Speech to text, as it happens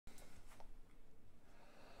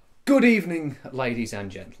Good evening, ladies and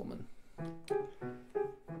gentlemen.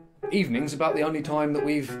 Evening's about the only time that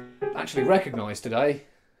we've actually recognised today.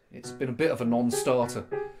 It's been a bit of a non-starter.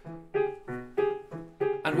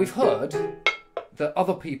 And we've heard that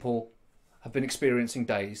other people have been experiencing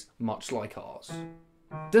days much like ours.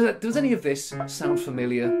 Does any of this sound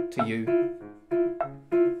familiar to you?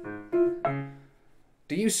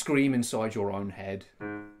 Do you scream inside your own head?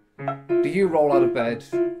 Do you roll out of bed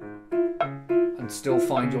and still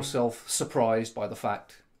find yourself surprised by the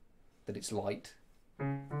fact that it's light?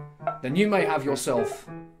 Then you may have yourself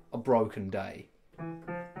a broken day.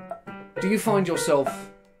 Do you find yourself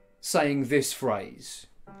saying this phrase?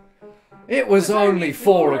 It was only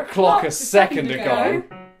 4 o'clock a second ago.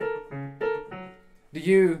 Do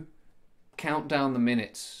you count down the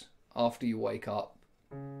minutes after you wake up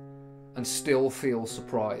and still feel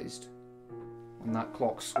surprised when that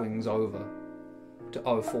clock swings over to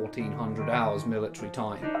 1400 hours military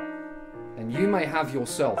time? Then you may have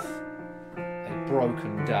yourself a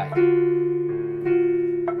broken day.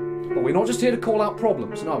 But we're not just here to call out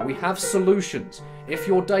problems. No, we have solutions. If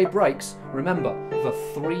your day breaks, remember the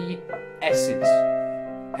 3 S's.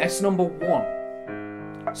 S number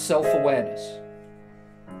 1, self-awareness.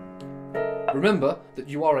 Remember that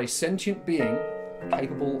you are a sentient being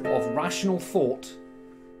capable of rational thought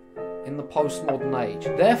in the postmodern age.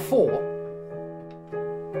 Therefore,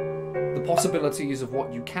 the possibilities of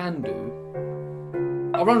what you can do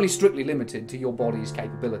are only strictly limited to your body's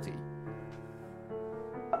capability.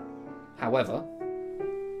 However,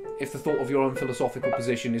 if the thought of your own philosophical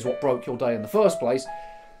position is what broke your day in the first place,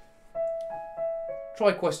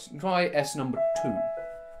 try S number 2.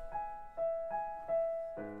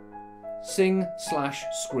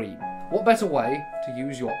 Sing/scream. What better way to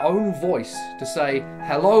use your own voice to say,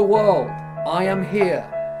 "Hello world, I am here.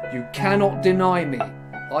 You cannot deny me.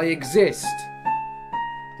 I exist."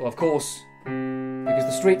 Well, of course, because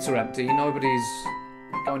the streets are empty, nobody's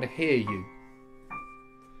going to hear you.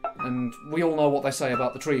 And we all know what they say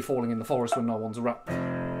about the tree falling in the forest when no one's around.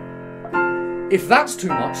 If that's too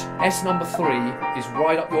much, S number 3 is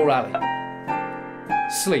right up your alley.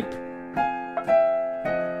 Sleep.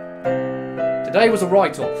 Today was a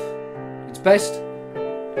write-off. It's best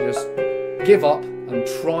to just give up and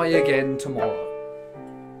try again tomorrow.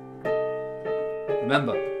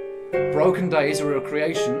 Remember, broken days are a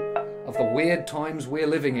creation of the weird times we're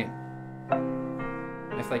living in.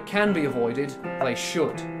 If they can be avoided, they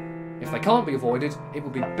should. If they can't be avoided, it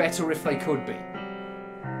would be better if they could be.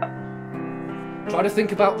 Try to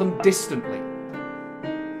think about them distantly.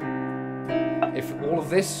 If all of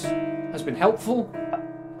this has been helpful,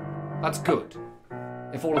 that's good.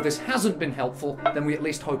 If all of this hasn't been helpful, then we at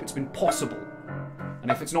least hope it's been possible. And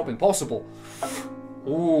if it's not been possible,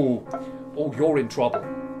 you're in trouble.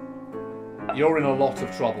 You're in a lot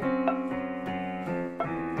of trouble.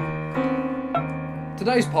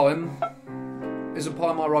 Today's poem is a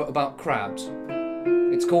poem I wrote about crabs.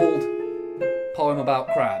 It's called Poem About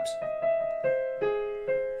Crabs.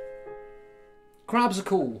 Crabs are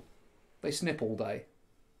cool. They snip all day.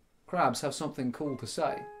 Crabs have something cool to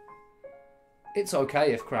say. It's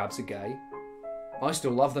okay if crabs are gay. I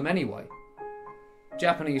still love them anyway.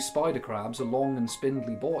 Japanese spider crabs are long and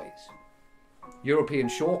spindly boys. European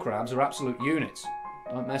shore crabs are absolute units.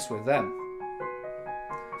 Don't mess with them.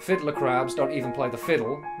 Fiddler crabs don't even play the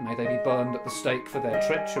fiddle. May they be burned at the stake for their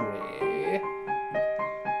treachery.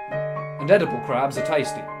 And edible crabs are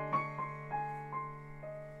tasty.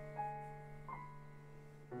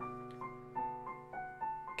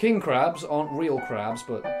 King crabs aren't real crabs,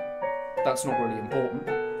 but that's not really important.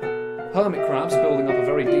 Hermit crabs are building up a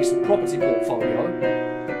very decent property portfolio.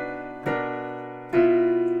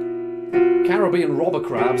 Caribbean robber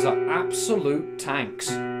crabs are absolute tanks.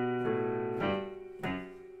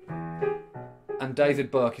 And David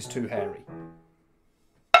Burke is too hairy.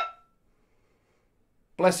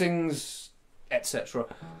 Blessings, etc.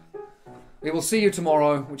 We will see you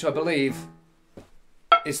tomorrow, which I believe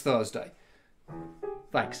is Thursday.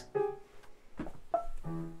 Thanks.